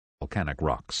volcanic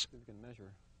rocks.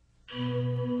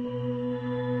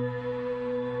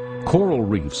 Coral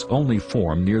reefs only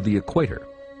form near the equator,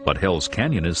 but Hell's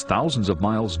Canyon is thousands of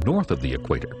miles north of the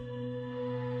equator.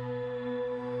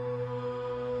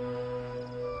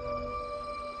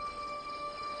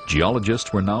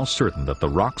 Geologists were now certain that the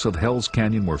rocks of Hell's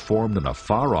Canyon were formed in a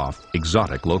far-off,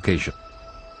 exotic location.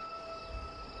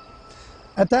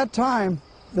 At that time,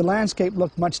 the landscape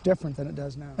looked much different than it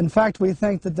does now. In fact, we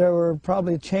think that there were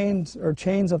probably chains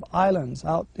of islands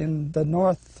out in the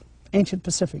North ancient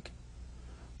Pacific.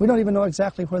 We don't even know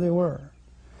exactly where they were,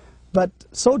 but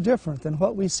so different than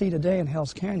what we see today in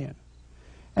Hell's Canyon.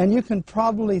 And you can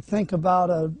probably think about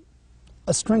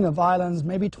a string of islands,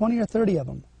 maybe 20 or 30 of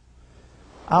them,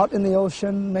 out in the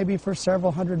ocean, maybe for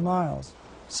several hundred miles,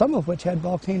 some of which had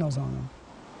volcanoes on them.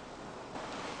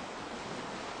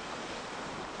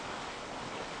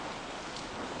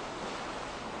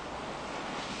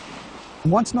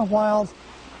 Once in a while,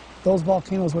 those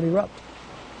volcanoes would erupt.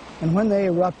 And when they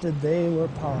erupted, they were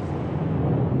powerful.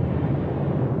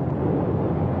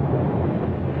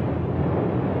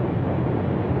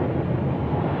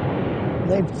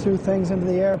 They threw things into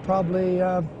the air probably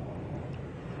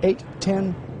 8,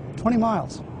 10, 20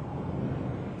 miles.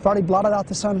 Probably blotted out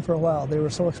the sun for a while. They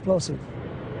were so explosive.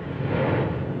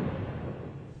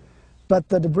 But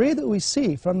the debris that we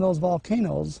see from those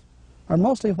volcanoes are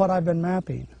mostly what I've been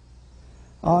mapping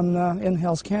in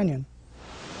Hell's Canyon.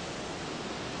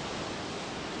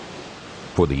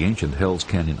 For the ancient Hell's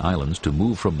Canyon islands to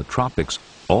move from the tropics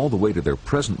all the way to their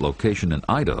present location in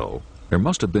Idaho, there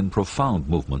must have been profound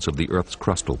movements of the Earth's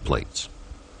crustal plates.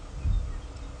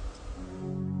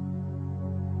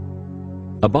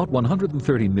 About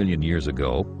 130 million years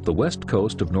ago, the west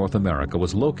coast of North America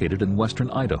was located in western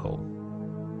Idaho.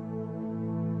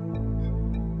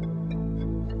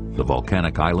 The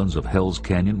volcanic islands of Hell's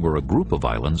Canyon were a group of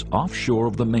islands offshore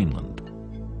of the mainland.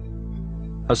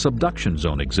 A subduction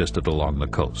zone existed along the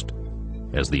coast.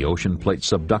 As the ocean plate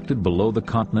subducted below the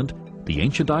continent, the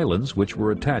ancient islands, which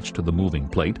were attached to the moving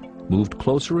plate, moved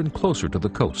closer and closer to the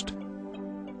coast.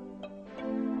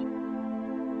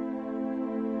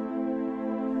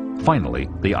 Finally,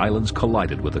 the islands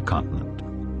collided with the continent.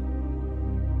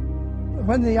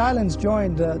 When the islands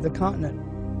joined the continent,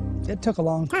 it took a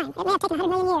long time. It may have taken 100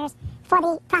 million years for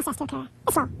the process to occur.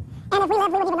 It's slow. And if we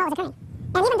lived, we wouldn't even know it was occurring.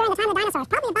 And even during the time of the dinosaurs,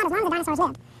 probably about as long as the dinosaurs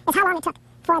lived, is how long it took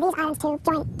for these islands to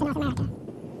join to North America.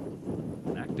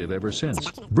 Active ever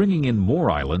since, bringing in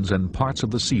more islands and parts of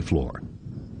the seafloor.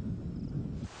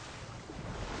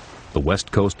 The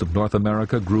west coast of North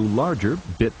America grew larger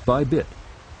bit by bit.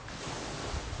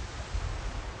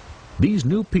 These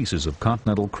new pieces of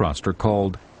continental crust are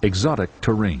called exotic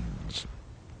terrains.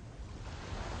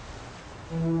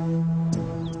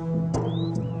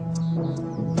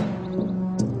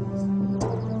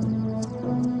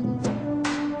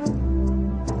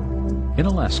 In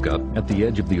Alaska, at the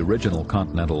edge of the original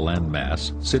continental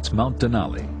landmass, sits Mount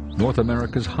Denali, North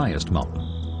America's highest mountain.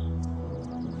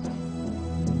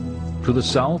 To the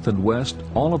south and west,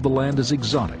 all of the land is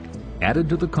exotic, added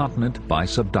to the continent by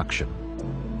subduction.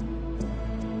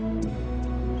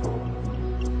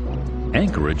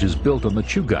 Anchorage is built on the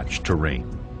Chugach terrain,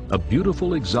 a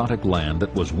beautiful exotic land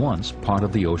that was once part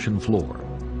of the ocean floor.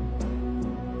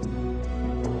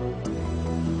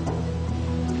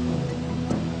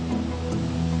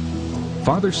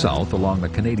 Farther south along the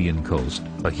Canadian coast,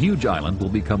 a huge island will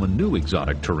become a new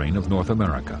exotic terrain of North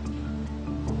America.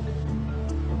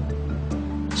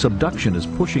 Subduction is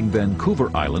pushing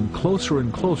Vancouver Island closer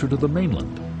and closer to the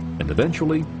mainland, and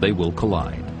eventually they will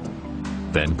collide.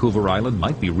 Vancouver Island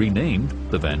might be renamed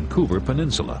the Vancouver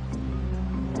Peninsula.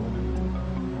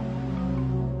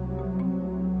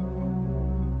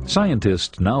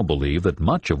 Scientists now believe that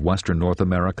much of western North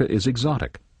America is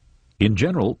exotic. In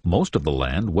general, most of the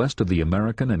land west of the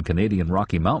American and Canadian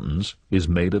Rocky Mountains is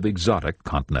made of exotic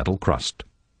continental crust.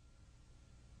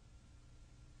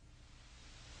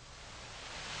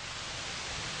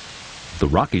 The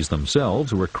Rockies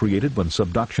themselves were created when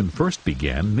subduction first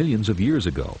began millions of years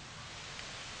ago.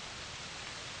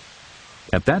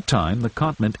 At that time, the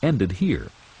continent ended here,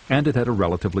 and it had a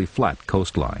relatively flat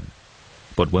coastline.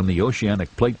 But when the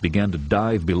oceanic plate began to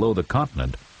dive below the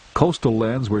continent, coastal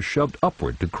lands were shoved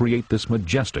upward to create this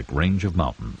majestic range of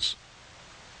mountains.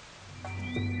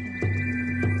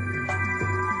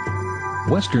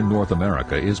 Western North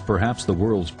America is perhaps the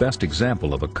world's best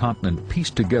example of a continent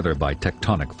pieced together by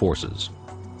tectonic forces.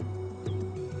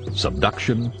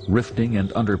 Subduction, rifting, and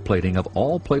underplating have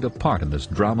all played a part in this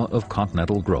drama of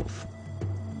continental growth.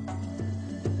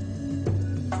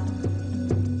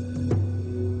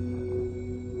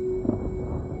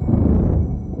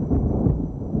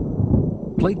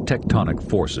 Plate tectonic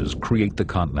forces create the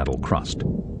continental crust.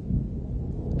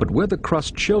 But where the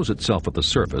crust shows itself at the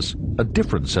surface, a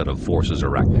different set of forces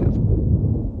are active,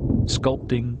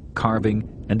 sculpting, carving,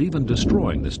 and even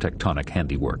destroying this tectonic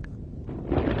handiwork.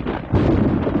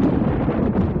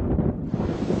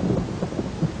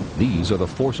 These are the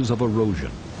forces of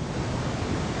erosion.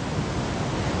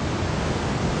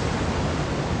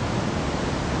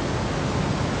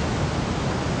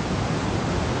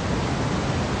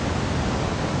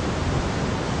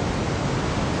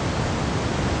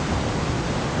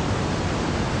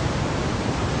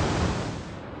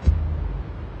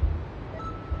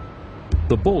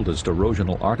 The boldest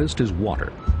erosional artist is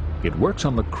water. It works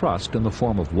on the crust in the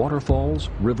form of waterfalls,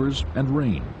 rivers, and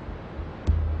rain.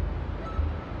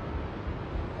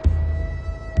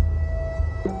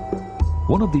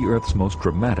 One of the Earth's most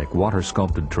dramatic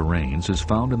water-sculpted terrains is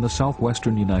found in the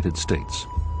southwestern United States.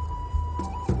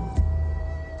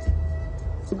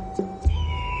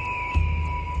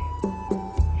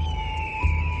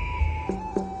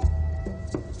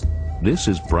 This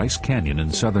is Bryce Canyon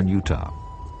in southern Utah.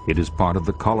 It is part of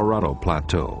the Colorado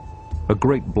Plateau, a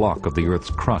great block of the Earth's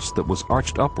crust that was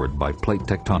arched upward by plate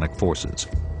tectonic forces.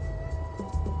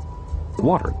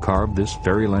 Water carved this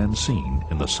fairyland scene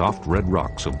in the soft red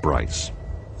rocks of Bryce.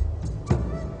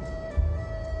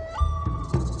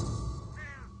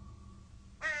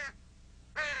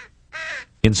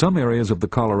 In some areas of the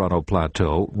Colorado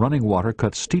Plateau, running water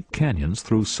cuts steep canyons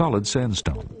through solid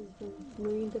sandstone.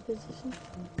 Marine deposition,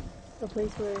 a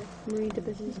place where marine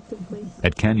deposition took place.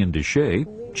 At Canyon de Chelly,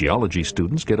 geology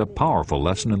students get a powerful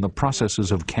lesson in the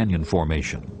processes of canyon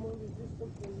formation.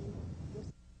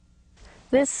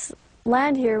 This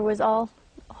land here was all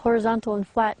horizontal and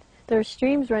flat. There were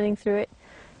streams running through it,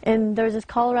 and there was this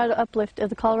Colorado uplift of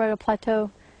the Colorado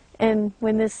Plateau. And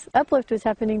when this uplift was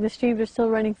happening, the streams were still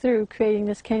running through, creating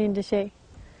this Canyon de Chelly.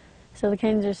 So the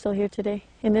canyons are still here today.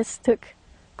 And this took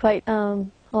quite a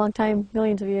long time,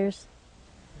 millions of years.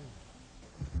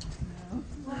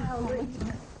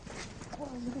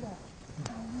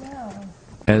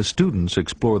 As students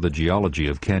explore the geology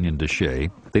of Canyon de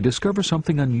Chelly, they discover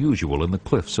something unusual in the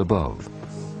cliffs above.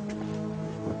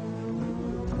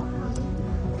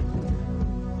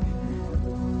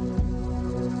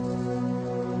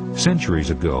 Centuries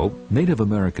ago, Native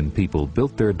American people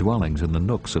built their dwellings in the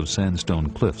nooks of sandstone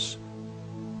cliffs.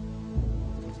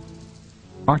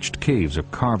 Arched caves are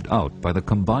carved out by the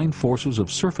combined forces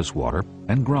of surface water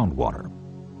and groundwater.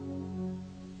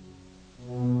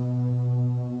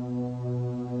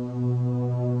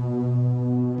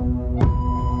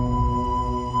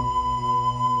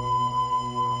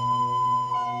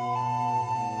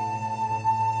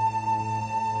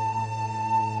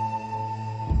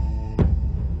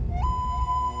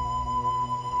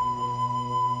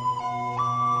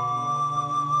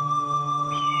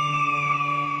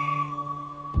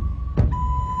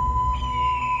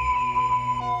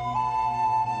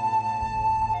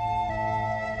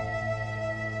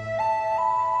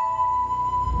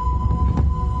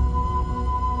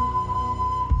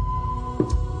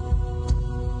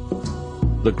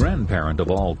 The grandparent of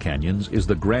all canyons is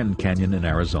the Grand Canyon in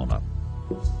Arizona.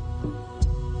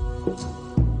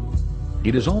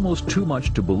 It is almost too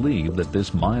much to believe that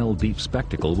this mile-deep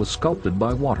spectacle was sculpted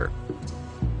by water.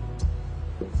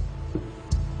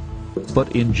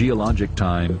 But in geologic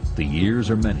time, the years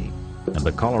are many, and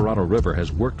the Colorado River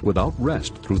has worked without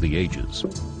rest through the ages.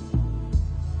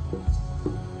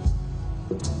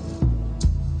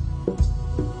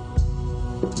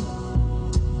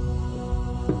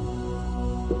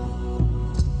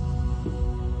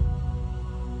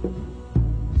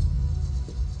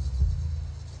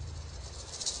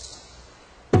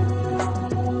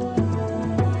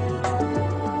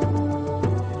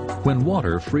 When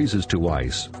water freezes to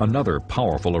ice, another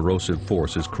powerful erosive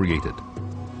force is created.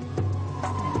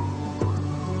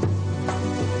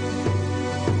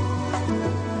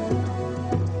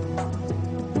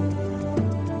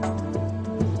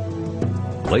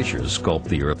 Glaciers sculpt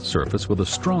the Earth's surface with a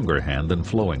stronger hand than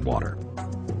flowing water.